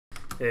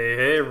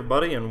Hey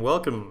everybody, and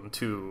welcome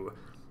to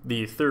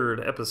the third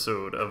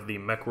episode of the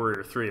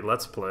Mechwarrior 3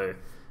 Let's Play.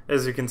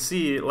 As you can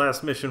see,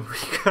 last mission we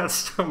got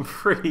some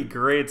pretty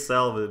great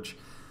salvage.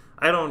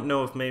 I don't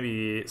know if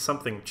maybe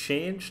something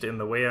changed in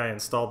the way I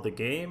installed the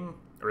game,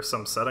 or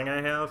some setting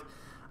I have.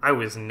 I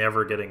was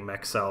never getting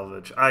mech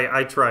salvage.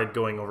 I tried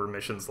going over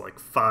missions like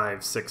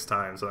 5-6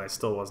 times and I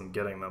still wasn't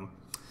getting them.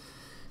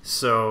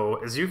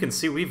 So, as you can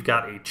see, we've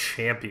got a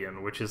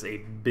champion, which is a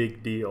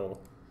big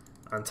deal.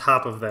 On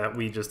top of that,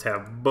 we just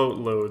have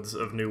boatloads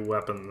of new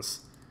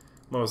weapons,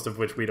 most of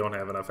which we don't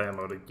have enough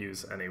ammo to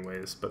use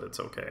anyways, but it's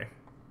okay.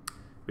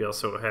 We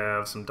also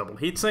have some double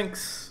heat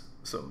sinks,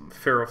 some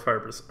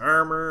ferrofibrous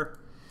armor.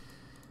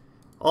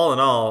 All in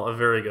all, a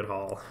very good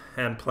haul,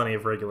 and plenty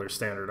of regular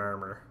standard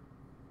armor.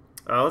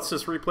 Let's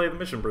just replay the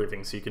mission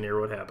briefing so you can hear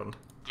what happened.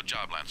 Good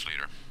job, Lance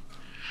Leader.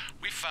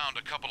 We found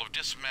a couple of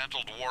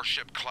dismantled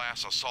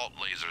warship-class assault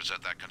lasers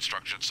at that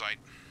construction site.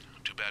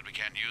 Too bad we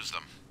can't use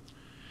them.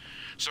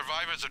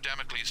 Survivors of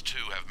Damocles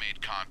 2 have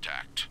made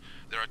contact.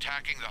 They're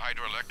attacking the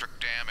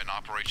hydroelectric dam in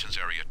Operations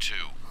Area 2.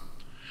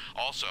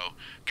 Also,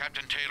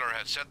 Captain Taylor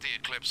has set the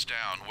Eclipse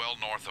down well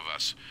north of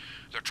us.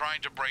 They're trying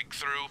to break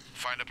through,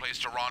 find a place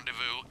to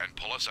rendezvous, and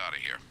pull us out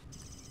of here.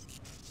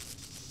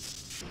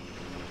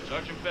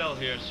 Sergeant Bell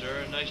here,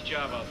 sir. Nice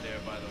job out there,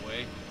 by the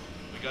way.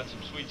 We got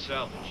some sweet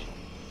salvage.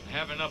 I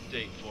have an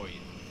update for you.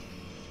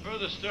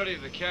 Further study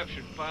of the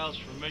captured files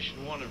from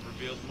Mission 1 have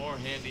revealed more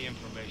handy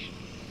information.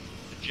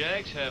 The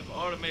JAGs have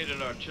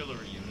automated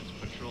artillery units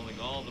patrolling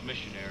all the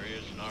mission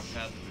areas in our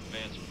path of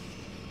advancement.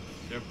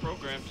 They're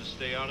programmed to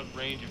stay out of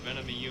range of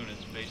enemy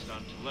units based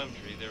on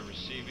telemetry they're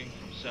receiving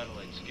from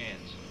satellite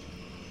scans.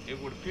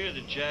 It would appear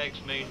the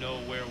JAGs may know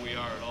where we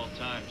are at all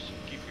times, so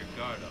keep your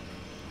guard up.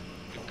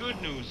 The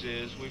good news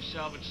is we've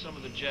salvaged some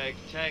of the JAG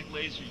tag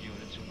laser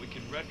units and we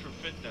can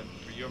retrofit them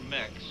for your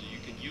mech so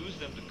you can use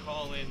them to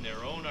call in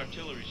their own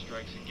artillery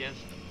strikes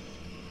against them.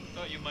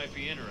 Thought you might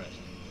be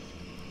interested.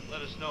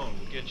 Let us know and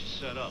we'll get you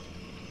set up.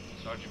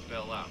 Sergeant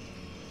Bell out.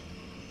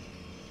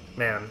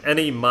 Man,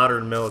 any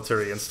modern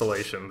military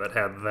installation that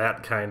had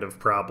that kind of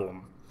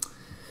problem.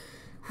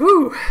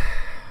 Whew!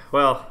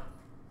 Well,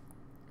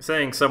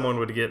 saying someone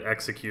would get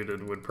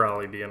executed would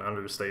probably be an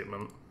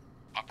understatement.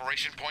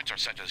 Operation points are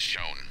set as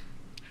shown.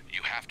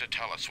 You have to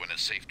tell us when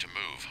it's safe to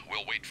move.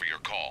 We'll wait for your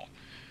call.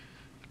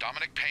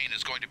 Dominic Payne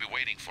is going to be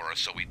waiting for us,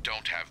 so we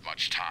don't have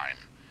much time.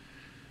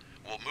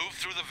 We'll move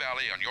through the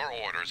valley on your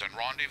orders and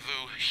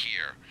rendezvous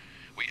here.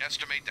 We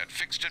estimate that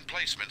fixed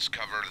emplacements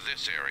cover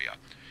this area.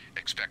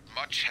 Expect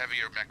much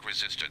heavier mech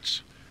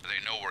resistance.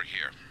 They know we're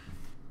here.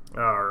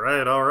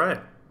 Alright,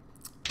 alright.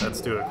 Let's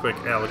do a quick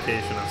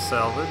allocation of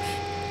salvage.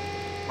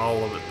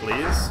 All of it,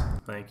 please.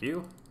 Thank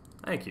you.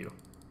 Thank you.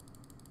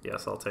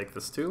 Yes, I'll take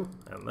this too,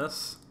 and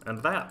this,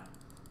 and that.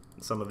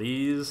 And some of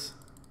these,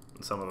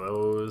 and some of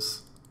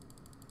those.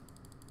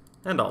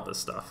 And all this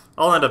stuff.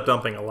 I'll end up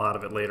dumping a lot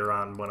of it later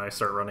on when I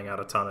start running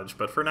out of tonnage,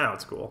 but for now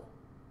it's cool.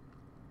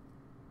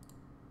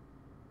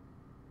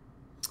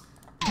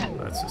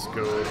 Let's just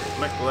go to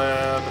Mech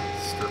Lab,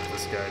 strip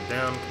this guy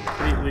down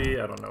completely.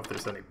 I don't know if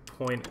there's any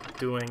point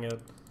doing it,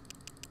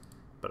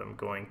 but I'm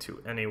going to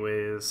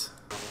anyways.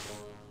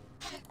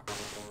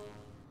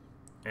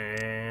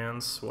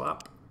 And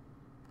swap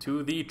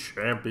to the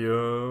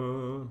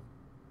champion.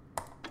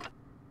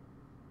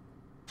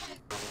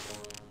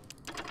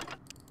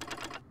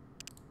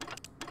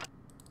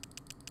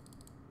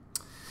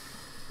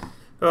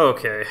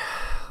 Okay,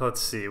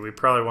 let's see. We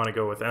probably want to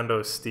go with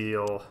Endo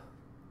Steel,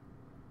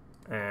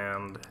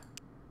 and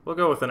we'll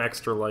go with an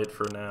extra light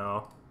for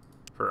now.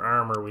 For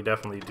armor, we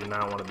definitely do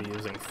not want to be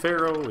using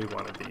Ferro. We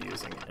want to be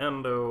using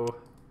Endo.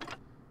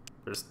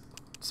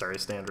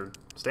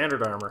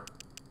 Standard armor.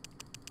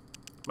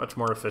 Much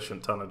more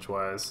efficient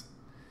tonnage-wise.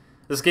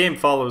 This game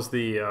follows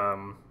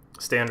the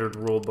standard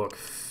rulebook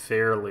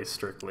fairly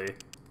strictly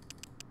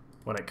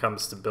when it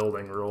comes to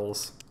building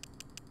rules.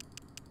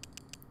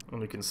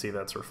 And you can see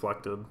that's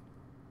reflected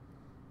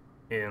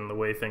in the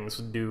way things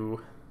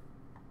do.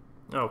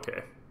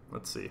 Okay,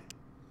 let's see.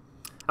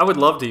 I would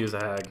love to use a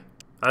hag.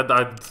 I'd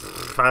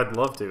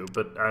love to,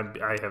 but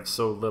I have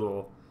so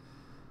little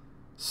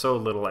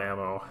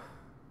ammo.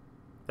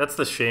 That's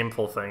the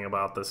shameful thing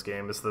about this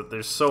game, is that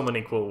there's so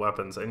many cool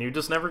weapons, and you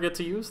just never get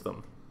to use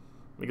them.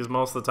 Because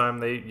most of the time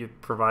they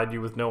provide you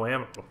with no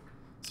ammo.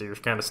 So you're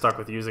kind of stuck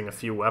with using a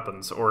few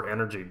weapons, or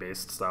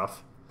energy-based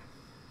stuff.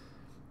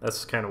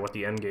 That's kind of what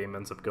the end game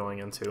ends up going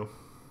into.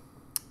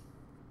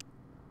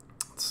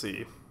 Let's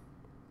see.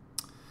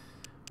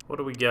 What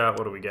do we got?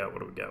 What do we got? What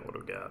do we got? What do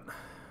we got?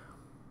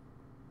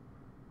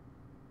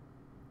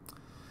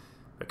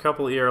 A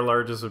couple ER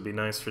larges would be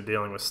nice for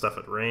dealing with stuff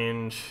at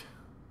range.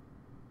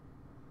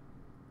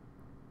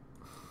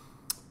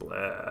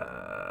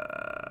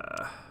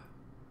 Blah.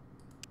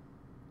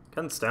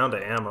 Comes down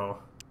to ammo.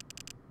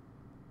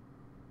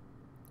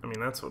 I mean,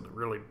 that's what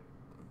really...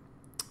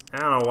 I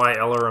don't know why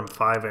LRM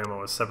 5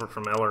 ammo is separate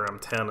from LRM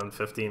 10 and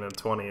 15 and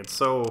 20. It's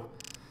so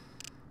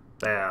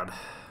bad.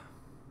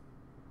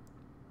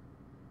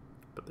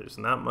 But there's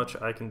not much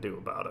I can do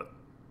about it.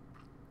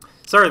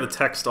 Sorry, the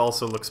text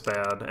also looks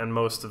bad, and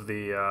most of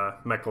the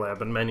Mech Lab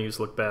and menus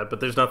look bad, but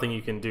there's nothing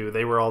you can do.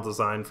 They were all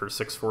designed for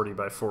 640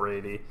 by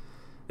 480.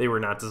 They were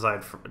not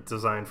designed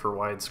for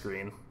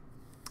widescreen.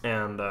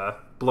 And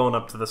blown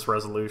up to this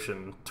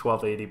resolution,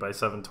 1280 by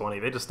 720,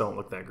 they just don't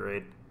look that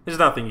great. There's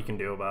nothing you can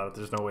do about it.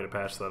 There's no way to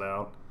patch that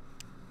out.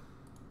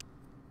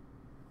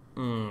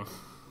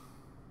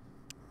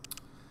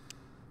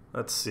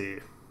 Let's see.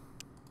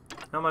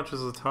 How much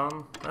is a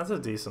ton? That's a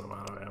decent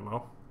amount of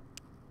ammo.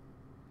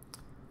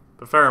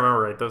 But if I remember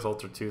right, those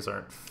Ultra 2s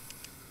aren't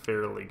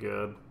fairly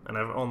good. And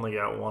I've only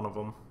got one of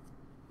them.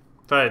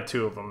 If I had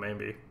two of them,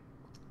 maybe.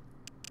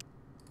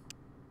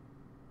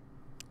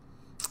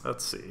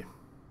 Let's see.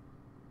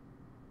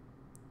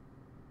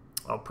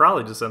 I'll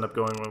probably just end up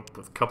going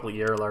with a couple of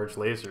ER large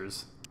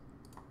lasers.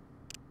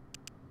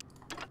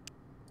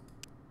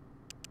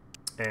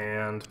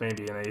 And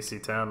maybe an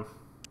AC-10.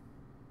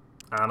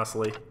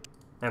 Honestly.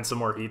 And some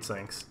more heat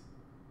sinks.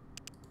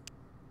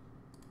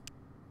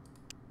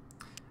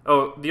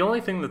 Oh, the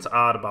only thing that's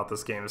odd about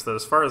this game is that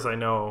as far as I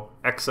know,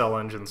 XL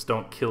engines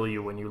don't kill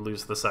you when you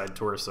lose the side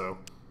torso.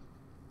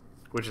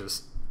 Which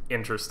is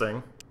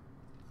interesting.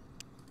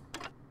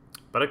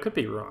 But I could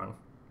be wrong.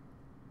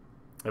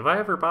 Have I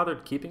ever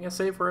bothered keeping a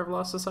save where I've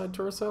lost a side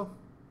torso?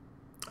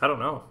 I don't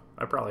know.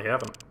 I probably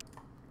haven't.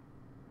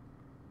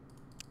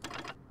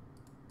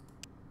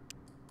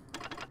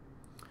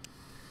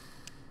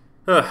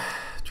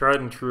 Tried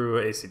and true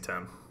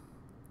AC-10.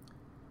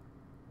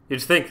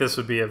 You'd think this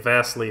would be a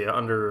vastly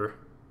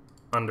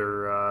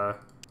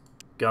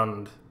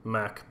gunned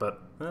mech,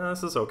 but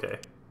this is okay.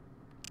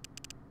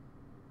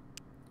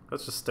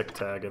 Let's just stick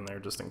tag in there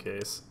just in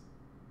case.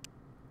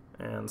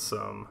 And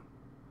some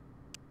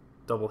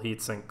double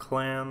heatsink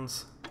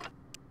clans.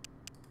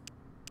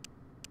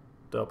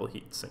 Double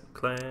heatsink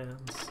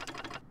clans.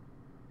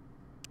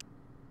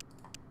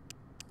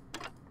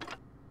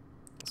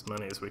 As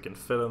many as we can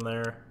fit in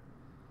there.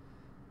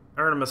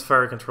 Artemis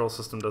fire control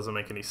system doesn't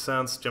make any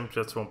sense. Jump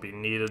jets won't be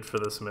needed for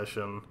this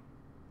mission.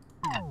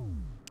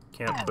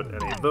 Can't put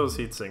any of those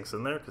heat sinks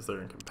in there because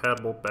they're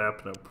incompatible.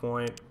 BAP, no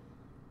point.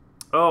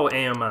 Oh,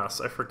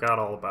 AMS. I forgot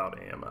all about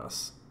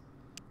AMS.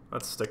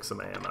 Let's stick some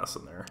AMS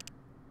in there.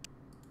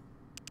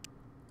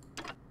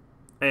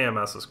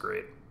 AMS is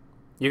great.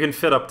 You can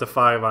fit up to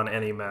 5 on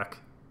any mech,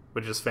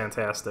 which is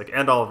fantastic,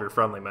 and all of your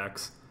friendly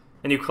mechs.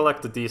 And you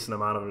collect a decent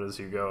amount of it as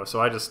you go, so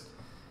I just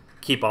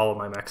keep all of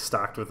my mechs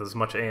stocked with as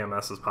much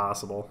AMS as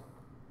possible.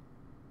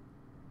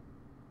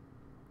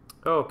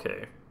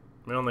 Okay.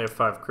 We only have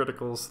 5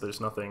 criticals.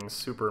 There's nothing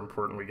super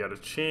important we gotta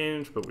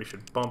change, but we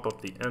should bump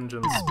up the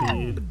engine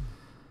speed.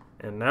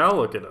 And now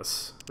look at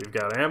us. We've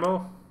got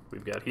ammo,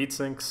 we've got heat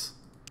sinks,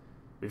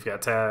 we've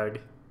got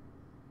tag.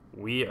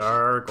 We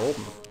are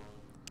golden.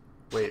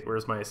 Wait,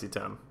 where's my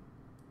AC-10?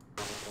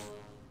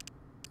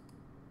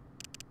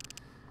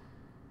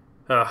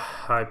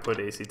 I put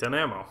AC-10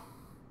 ammo.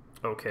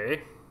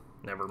 Okay,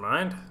 never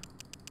mind.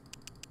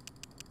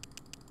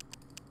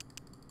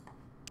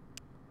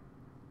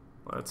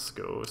 Let's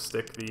go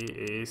stick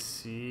the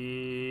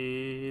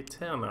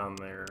AC-10 on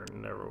there.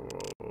 Never.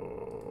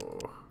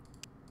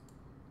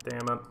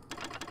 Damn it.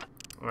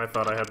 I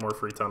thought I had more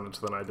free tonnage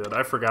than I did.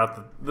 I forgot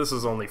that this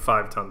is only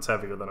 5 tons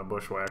heavier than a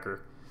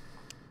Bushwhacker.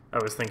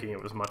 I was thinking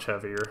it was much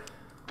heavier.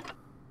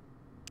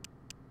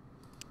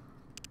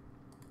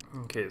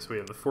 Okay, so we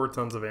have the 4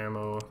 tons of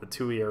ammo, the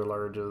 2 ER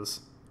larges.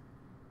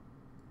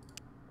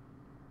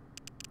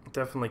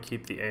 Definitely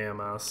keep the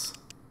AMS.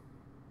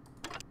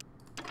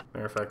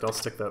 Matter of fact, I'll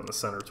stick that in the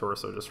center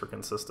torso just for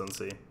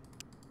consistency.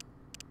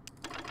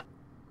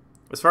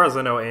 As far as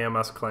I know,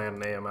 AMS clan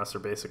and AMS are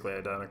basically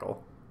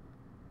identical.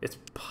 It's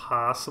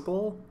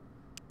possible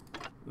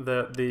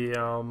that the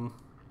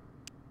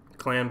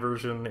clan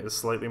version is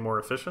slightly more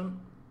efficient,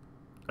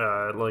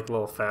 like a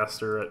little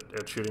faster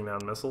at shooting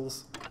down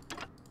missiles,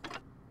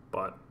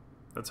 but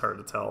it's hard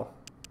to tell.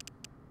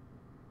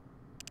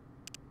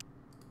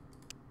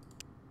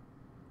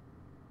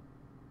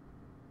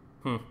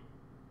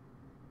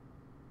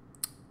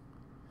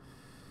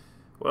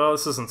 Well,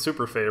 this isn't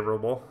super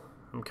favorable.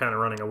 I'm kind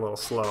of running a little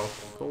slow,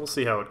 but we'll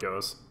see how it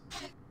goes.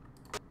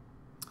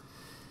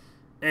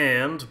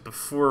 And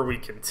before we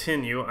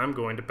continue, I'm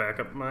going to back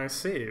up my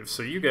save,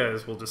 so you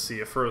guys will just see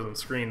a frozen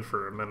screen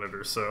for a minute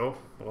or so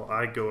while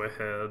I go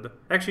ahead.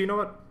 Actually, you know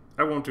what?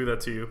 I won't do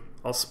that to you.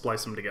 I'll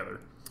splice them together.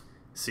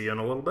 See you in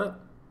a little bit.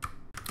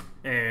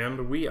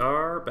 And we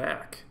are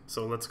back.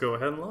 So let's go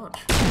ahead and launch.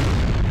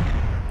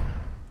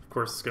 Of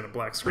course, it's going to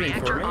black screen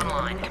Reactor for me.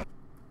 Online.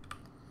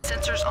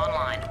 Sensors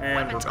online.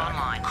 And Weapons we're back.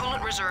 online.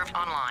 Coolant reserve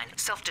online.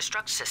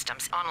 Self-destruct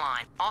systems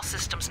online. All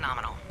systems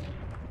nominal.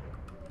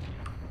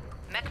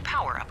 Mech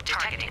power-up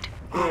detected.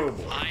 Oh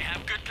boy. I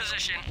have good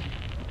position.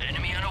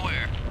 Enemy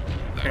unaware.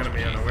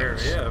 Enemy unaware.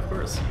 Yeah, of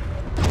course.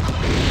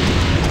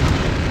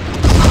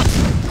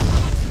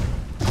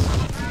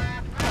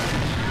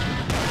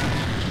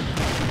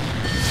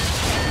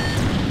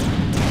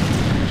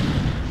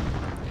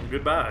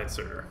 Goodbye,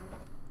 sir.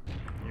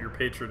 Your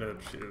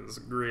patronage is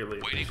greatly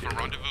Waiting for appreciated.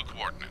 rendezvous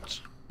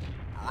coordinates.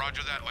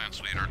 Roger that,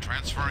 Lance Leader.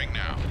 Transferring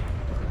now.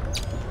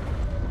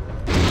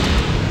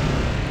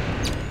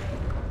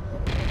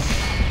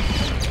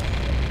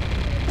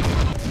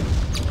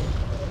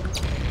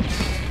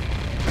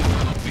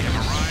 We have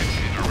arrived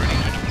and are ready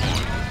to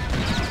deploy.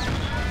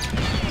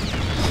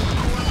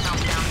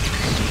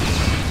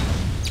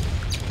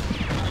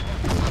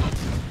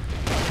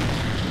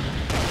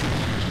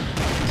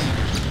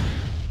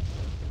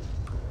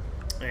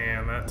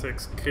 And that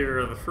takes care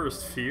of the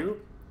first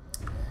few.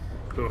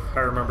 Ooh, I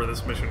remember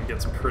this mission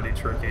gets pretty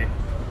tricky.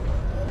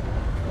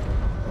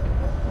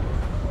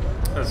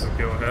 Let's just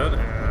go ahead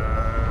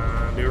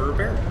and do a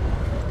repair.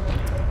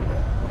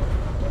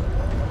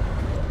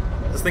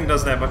 This thing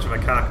doesn't have much of a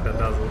cockpit,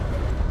 does it?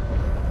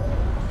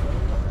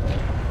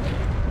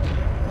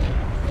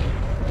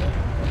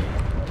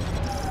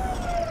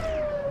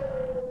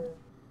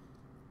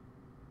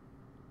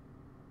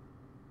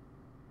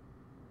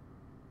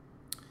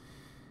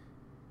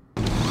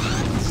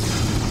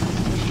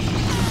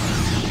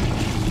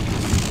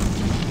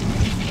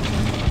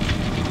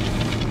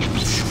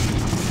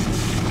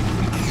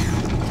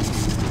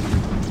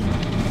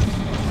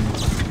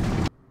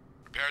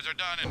 Repairs are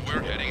done and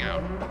we're heading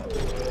out.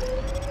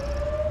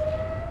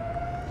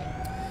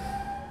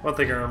 One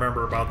thing I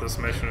remember about this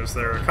mission is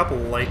there are a couple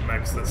light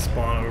mechs that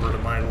spawn over to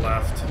my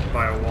left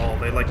by a wall.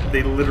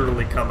 They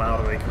literally come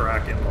out of a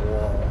crack in the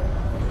wall.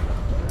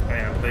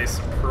 And they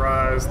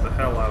surprised the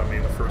hell out of me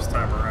the first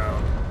time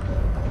around.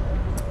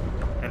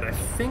 And I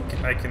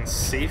think I can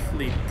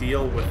safely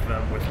deal with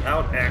them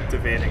without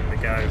activating the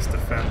guys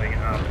defending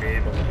Ob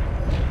Able.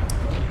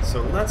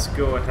 So let's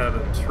go ahead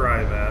and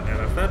try that, and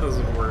if that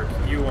doesn't work,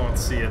 you won't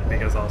see it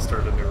because I'll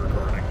start a new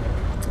recording.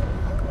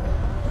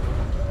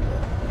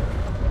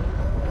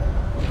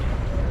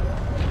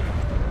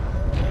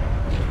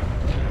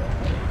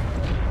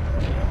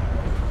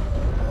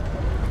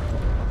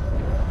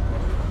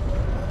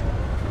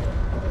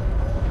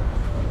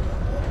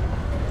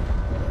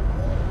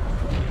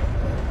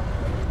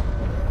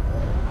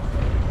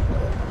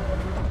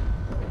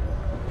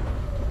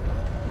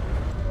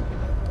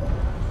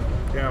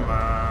 Come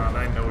on,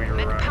 I know you're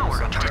around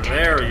somewhere.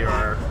 There you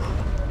are,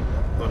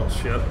 little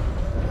shit.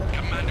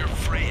 Commander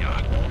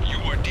Freya, you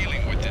are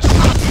dealing with this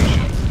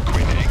situation.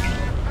 Quinnig.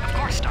 Of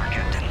course, Star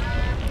Captain.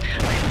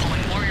 I am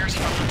pulling warriors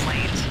from the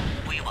plains.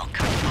 We will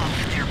cut off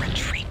their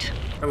retreat.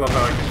 I love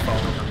how I can fall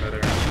over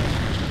midair.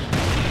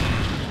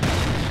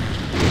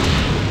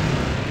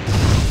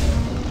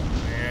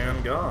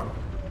 And gone.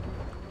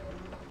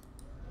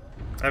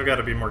 I've got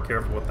to be more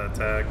careful with that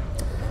tag.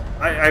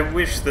 I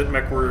wish that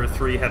Mechwarrior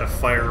 3 had a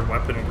fire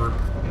weapon group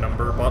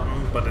number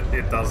button, but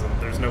it doesn't.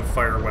 There's no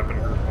fire weapon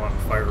group 1,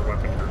 fire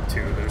weapon group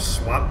 2. There's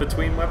swap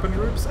between weapon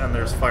groups, and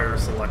there's fire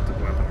selected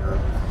weapon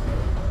group.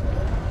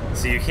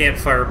 So you can't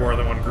fire more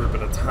than one group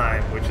at a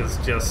time, which is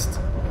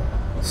just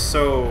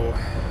so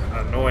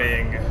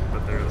annoying,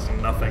 but there's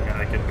nothing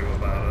I can do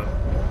about it.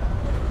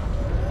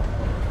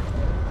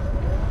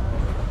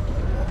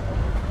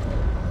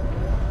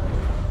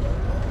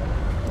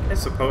 I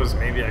suppose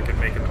maybe I could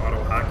make an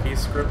auto hotkey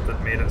script that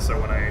made it so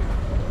when I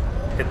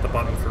hit the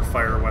button for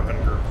fire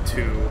weapon group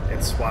 2,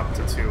 it swapped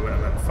to 2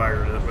 and then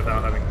fired it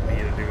without having me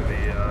to do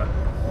the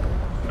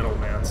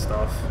middleman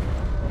stuff.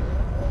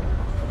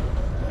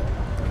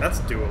 That's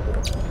doable.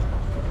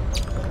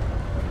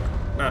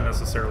 Not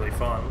necessarily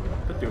fun,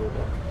 but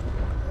doable.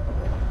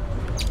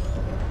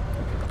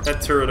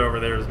 That turret over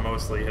there is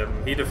mostly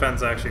hidden. He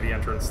defends actually the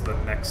entrance to the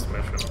next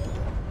mission.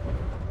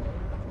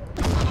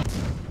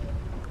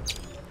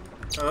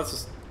 Oh, that's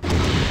just...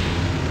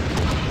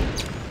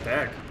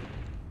 Dag.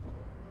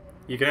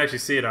 You can actually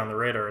see it on the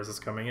radar as it's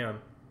coming in.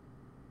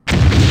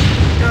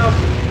 No!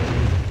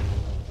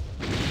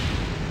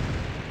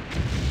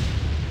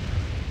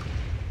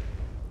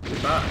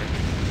 Goodbye.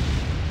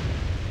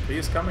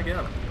 Please come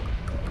again.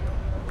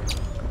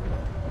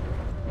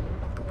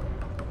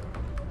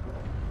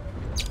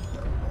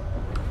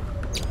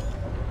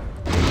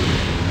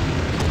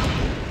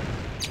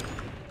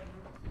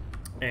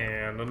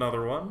 And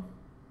another one.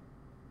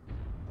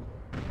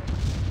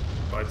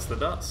 Bites the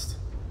dust.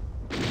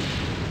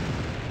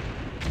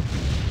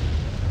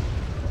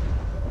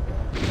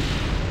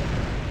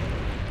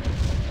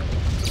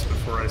 Just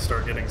before I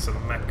start getting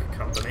some mech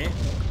company.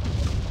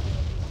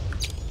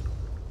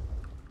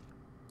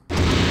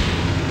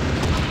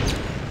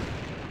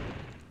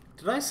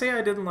 Did I say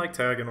I didn't like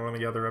tag in one of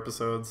the other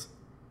episodes?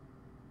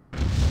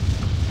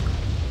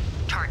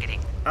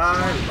 Targeting.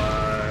 I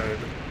lied.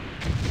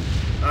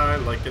 I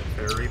like it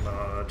very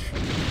much.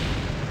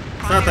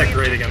 It's not that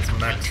great against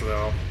mechs,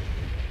 though.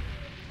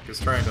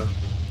 Just trying to...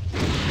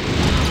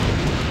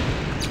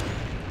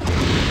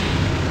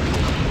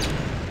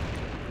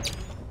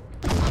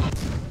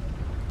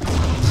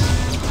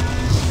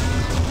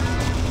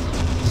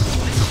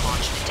 Missile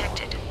launch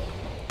detected.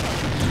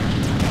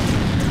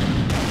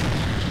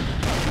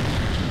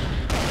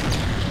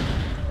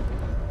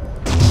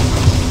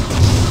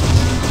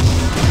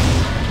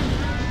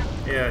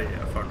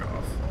 Yeah, fuck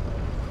off.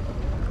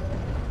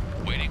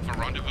 Waiting for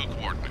rendezvous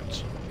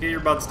coordinates. Get your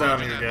butts down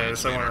Roger here, that,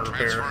 guys. Lance I want Leader. to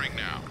repair. Transferring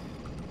now.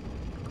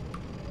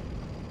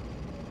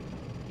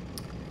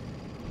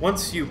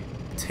 once you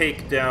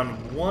take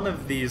down one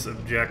of these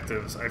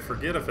objectives, I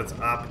forget if it's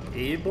Op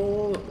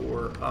Able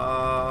or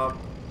Op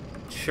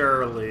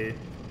Charlie,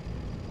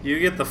 you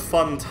get the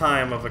fun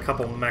time of a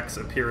couple mechs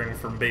appearing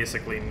from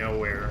basically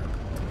nowhere.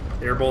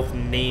 They're both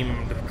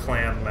named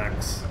clan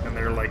mechs, and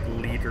they're like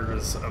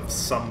leaders of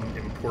some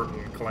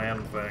important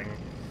clan thing.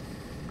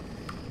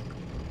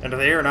 And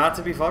they are not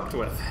to be fucked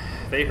with.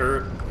 They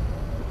hurt.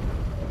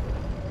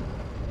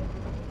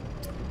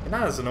 They're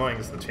not as annoying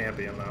as the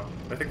champion, though.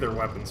 I think their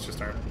weapons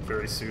just aren't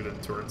very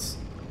suited towards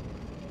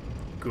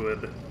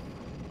good.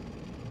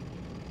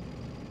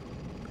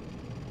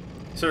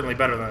 Certainly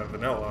better than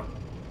vanilla.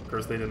 Of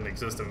course, they didn't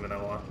exist in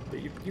vanilla, but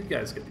you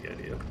guys get the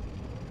idea.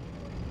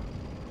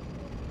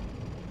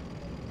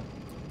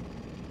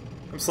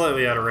 I'm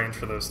slightly out of range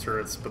for those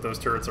turrets, but those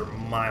turrets are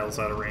miles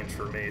out of range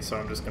for me, so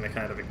I'm just going to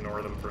kind of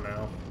ignore them for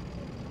now.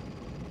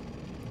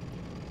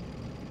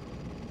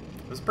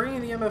 Was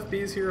bringing the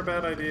MFBs here a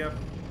bad idea?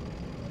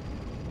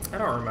 I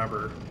don't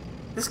remember.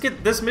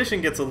 This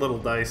mission gets a little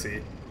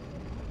dicey.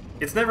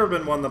 It's never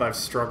been one that I've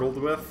struggled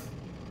with,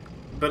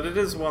 but it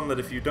is one that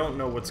if you don't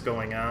know what's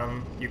going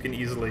on, you can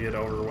easily get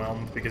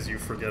overwhelmed because you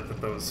forget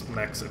that those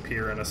mechs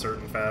appear in a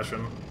certain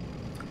fashion.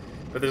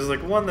 But there's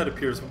like one that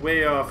appears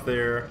way off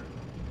there,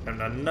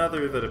 and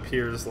another that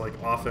appears like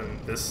off in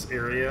this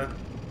area.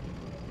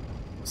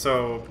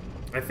 So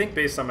I think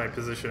based on my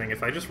positioning,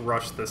 if I just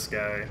rush this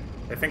guy,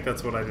 I think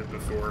that's what I did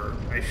before,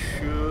 I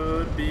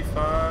should be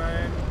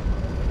fine.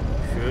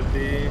 Should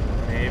be,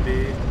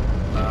 maybe,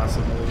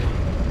 possibly.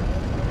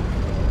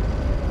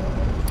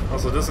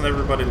 Also, doesn't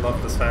everybody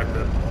love this fact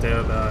that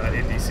dead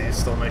ADCs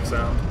still make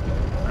sound?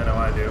 I know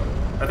I do.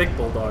 I think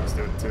bulldogs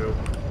do it too.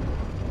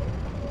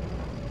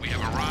 We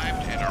have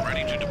arrived and are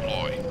ready to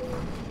deploy.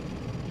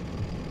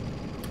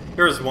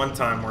 There was one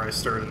time where I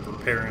started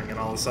repairing and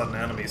all of a sudden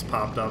enemies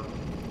popped up.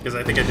 Because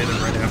I think I did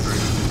it right after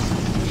it.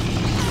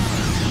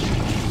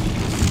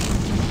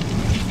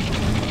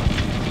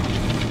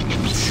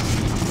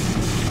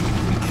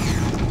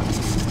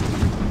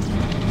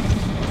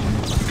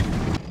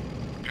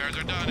 Repairs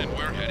are done and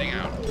we're heading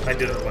out. I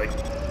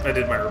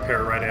did my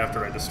repair right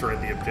after I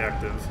destroyed the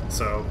objective,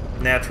 so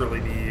naturally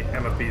the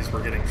MFBs were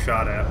getting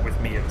shot at with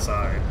me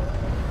inside,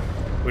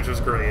 which was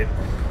great.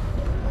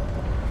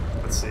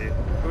 Let's see,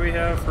 what do we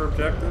have for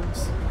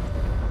objectives?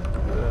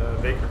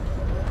 Baker.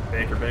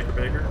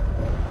 Baker.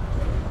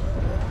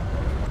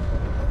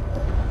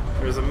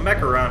 There's a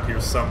mech around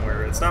here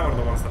somewhere. It's not one of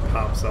the ones that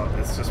pops up,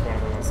 it's just one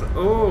of the ones that...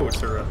 Oh,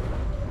 turret.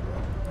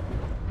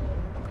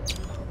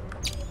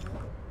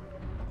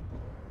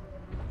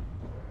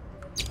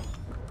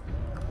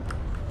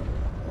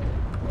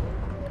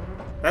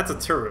 That's a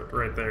turret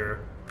right there.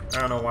 I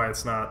don't know why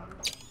it's not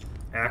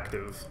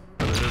active,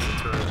 but it is a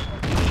turret.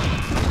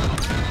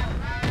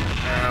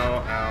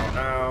 Ow, ow,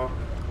 ow.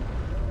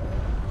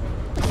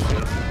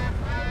 Shit.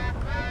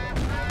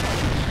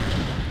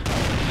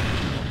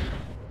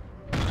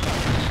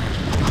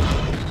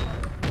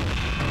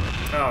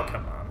 Oh,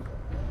 come on.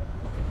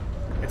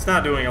 It's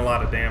not doing a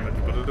lot of damage,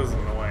 but it is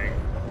annoying.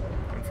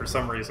 And for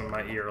some reason,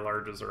 my ER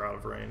larges are out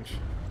of range.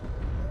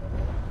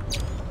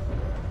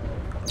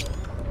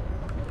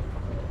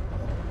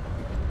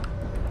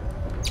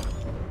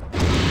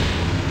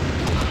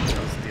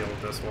 Let's deal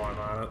with this while I'm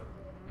on it.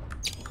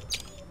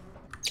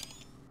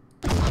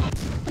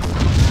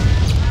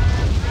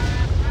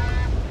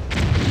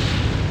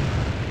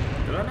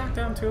 Did I knock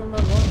down two of them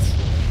at once?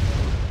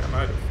 I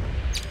might have.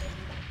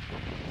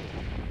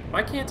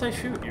 Why can't I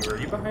shoot you? Are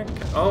you behind?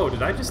 Oh,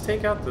 did I just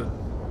take out the...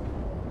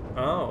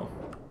 Oh.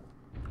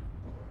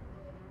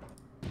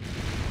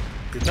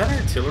 Did that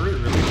artillery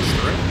really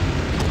destroy it?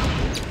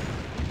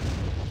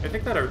 I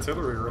think that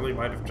artillery really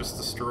might have just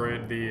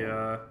destroyed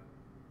the,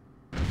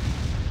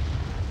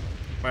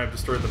 might have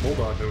destroyed the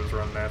bulldog that was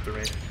running after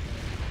me.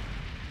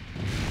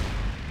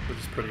 Which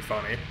is pretty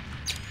funny.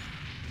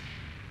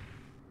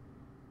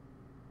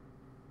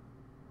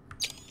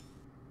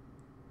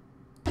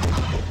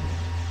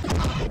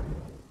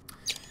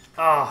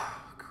 Ah,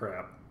 oh,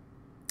 crap.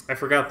 I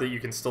forgot that you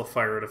can still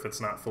fire it if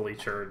it's not fully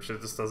charged. It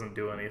just doesn't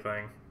do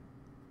anything.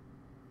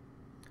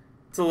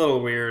 It's a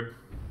little weird.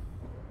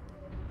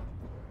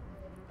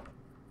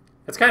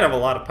 It's kind of a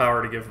lot of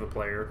power to give the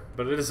player,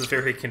 but it is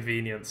very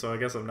convenient, so I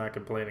guess I'm not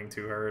complaining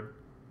too hard.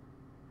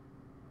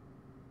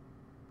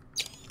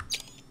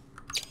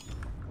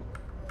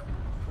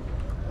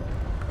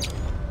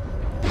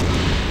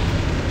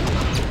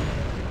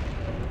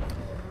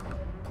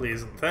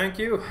 Please and thank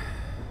you.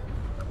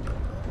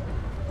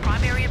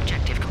 Primary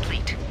objective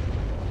complete.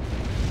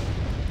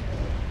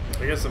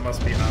 I guess it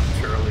must be not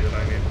Charlie that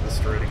I need to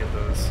destroy to get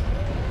those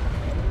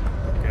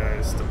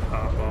guys to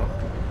pop up.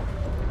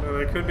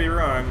 But I could be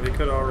wrong. They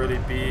could already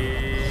be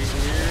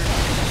here.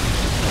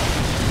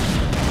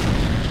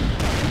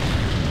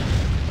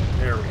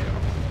 There we go.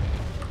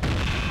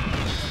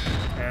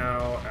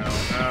 Ow, ow,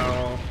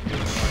 ow. You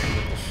annoying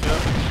little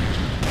shit.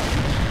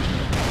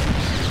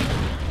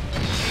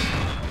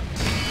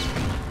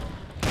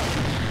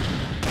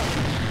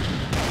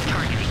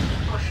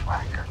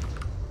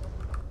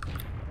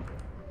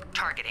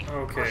 Targeting.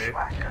 Okay.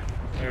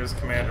 There's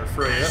Commander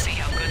Freya. See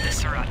how good this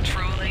Surat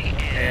truly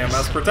is.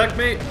 AMS, protect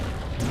me!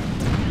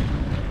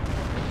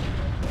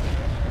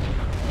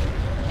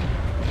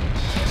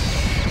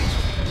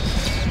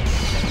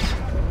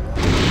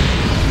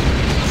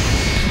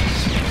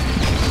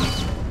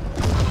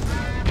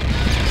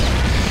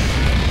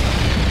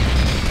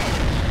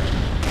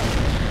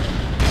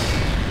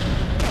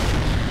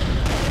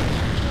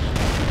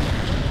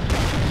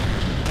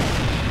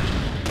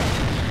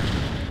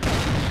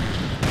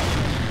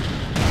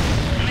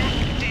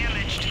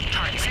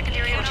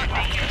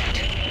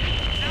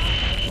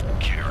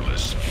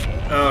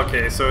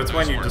 Okay, so it's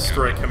when you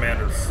destroy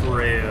Commander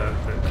Freya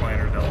that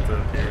Planner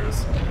Delta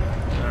appears.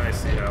 I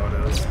see how it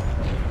is.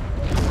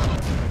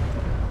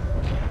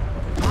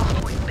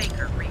 Point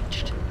Baker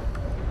reached.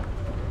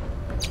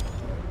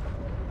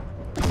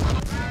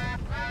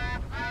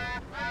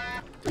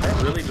 Did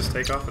that really just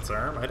take off its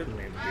arm? I didn't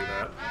mean to do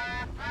that.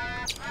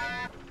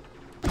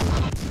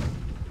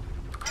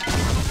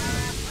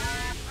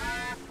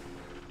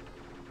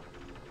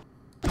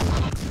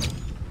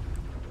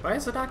 Why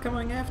is it not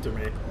coming after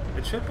me?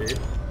 It should be.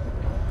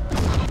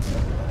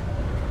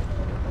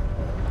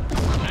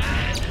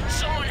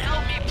 Someone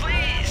help me,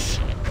 please!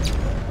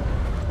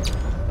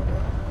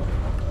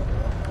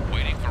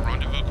 Waiting for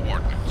rendezvous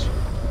coordinates.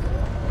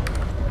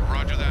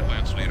 Roger that,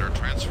 Lance Leader.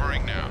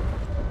 Transferring now.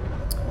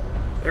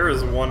 There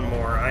is one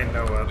more, I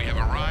know We it. have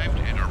arrived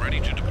and are ready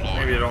to deploy.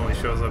 Maybe it only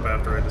shows up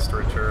after I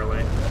destroy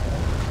Charlie.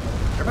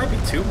 There might be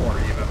two more,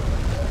 even.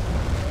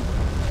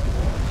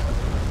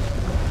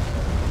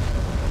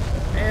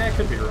 I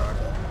could be wrong.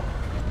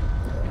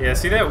 Yeah,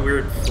 see that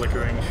weird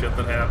flickering shit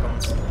that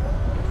happens?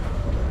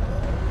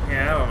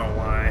 Yeah, I don't know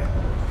why.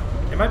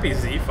 It might be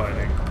Z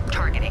fighting.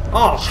 Targeting.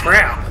 Oh,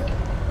 crap!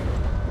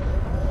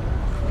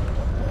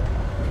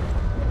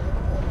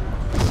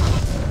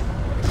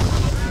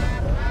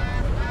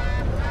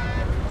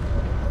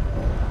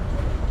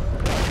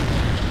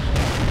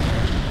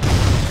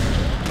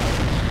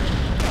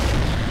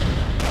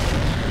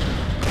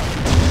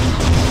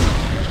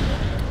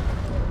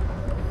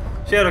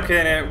 Shadow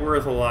Cannon ain't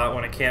worth a lot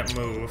when it can't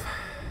move.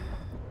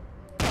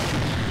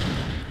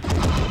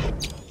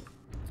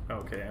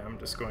 Okay, I'm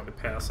just going to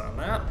pass on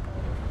that.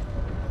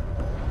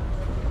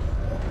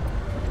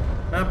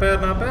 Not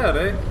bad,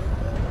 eh?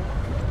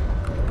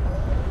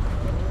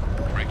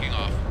 Breaking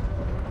off.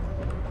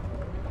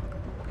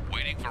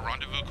 Waiting for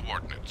rendezvous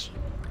coordinates.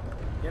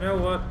 You know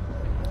what?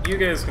 You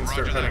guys can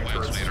start Roger that,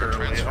 heading Lance towards Leader.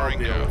 Charlie. I'll Transferring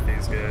deal now. with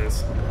these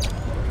guys.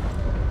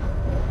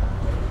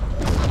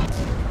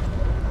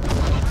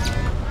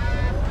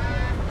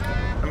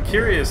 I'm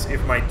curious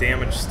if my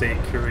damage state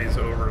carries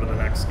over to the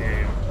next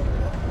game.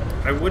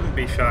 I wouldn't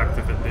be shocked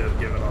if it did,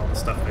 given all the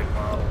stuff they've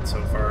modeled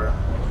so far.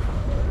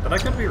 But I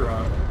could be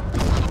wrong.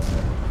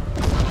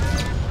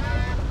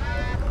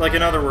 Like,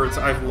 in other words,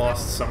 I've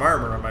lost some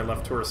armor on my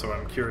left torso.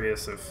 I'm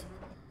curious if,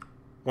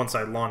 once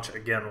I launch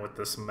again with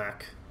this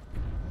mech,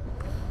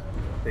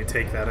 they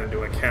take that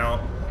into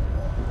account.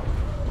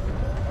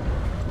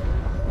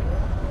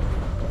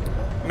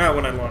 Not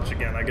when I launch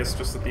again, I guess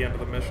just at the end of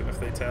the mission if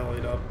they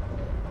tallied up.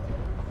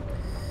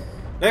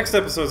 Next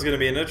episode is going to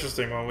be an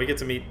interesting one. We get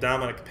to meet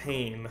Dominic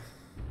Payne.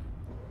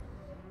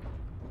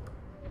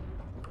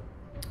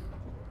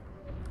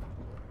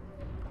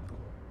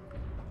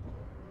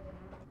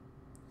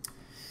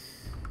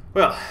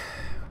 Well,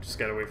 just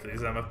gotta wait for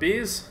these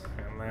MFBs,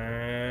 and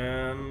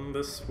then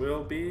this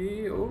will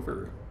be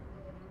over.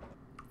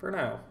 For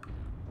now.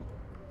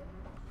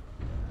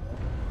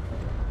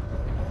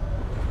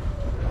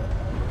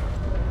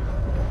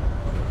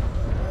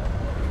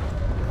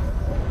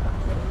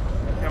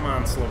 Come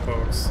on,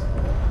 slowpokes.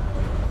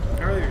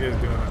 How are you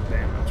guys doing on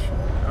damage?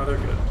 Oh, they're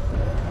good.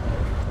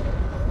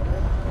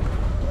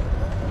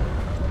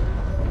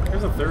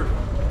 There's a third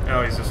one.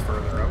 Oh, he's just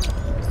further up.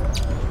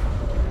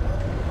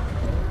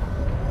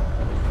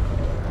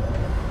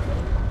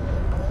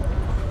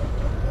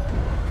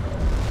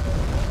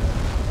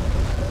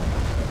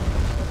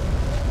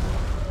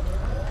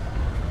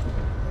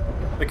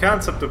 The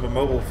concept of a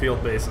mobile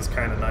field base is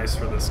kind of nice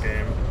for this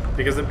game,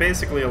 because it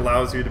basically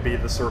allows you to be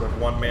the sort of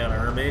one-man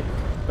army,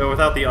 but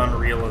without the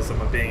unrealism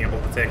of being able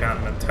to take on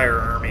an entire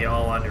army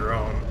all on your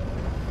own.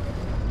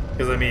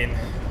 Because, I mean,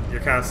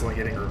 you're constantly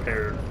getting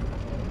repaired.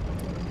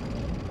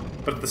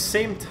 But at the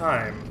same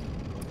time,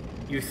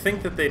 you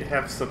think that they'd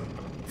have some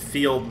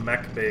field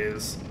mech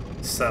bays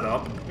set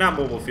up. Not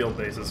mobile field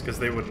bases, because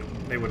they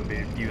wouldn't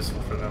be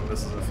useful for them.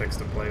 This is a fixed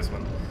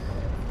emplacement.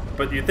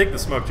 But you'd think the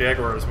Smoke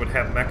Jaguars would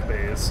have mech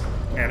bays,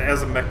 and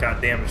as a mech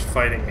got damaged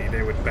fighting me,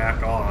 they would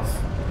back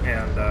off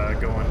and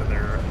go into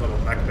their little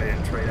mech bay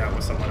and trade out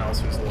with someone else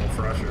who's a little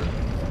fresher.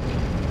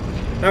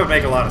 That would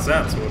make a lot of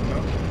sense, wouldn't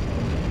it?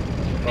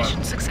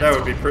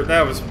 But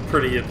that was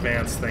pretty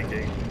advanced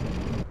thinking.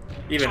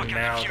 Even Talk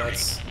now, Fury.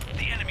 that's...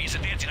 The enemy's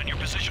advancing on your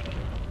position.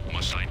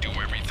 Must I do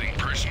everything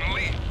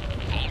personally?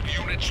 All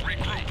units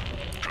regroup.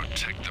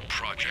 Protect the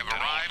project We've at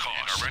all arrived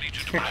and costs. are ready to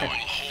I deploy.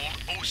 will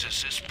hold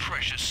Osis's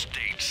precious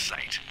stage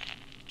site.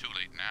 Too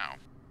late now.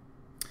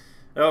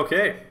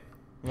 Okay.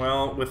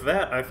 Well, with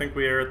that, I think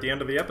we are at the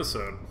end of the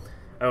episode.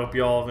 I hope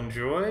you all have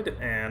enjoyed,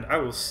 and I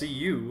will see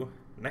you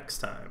next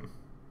time.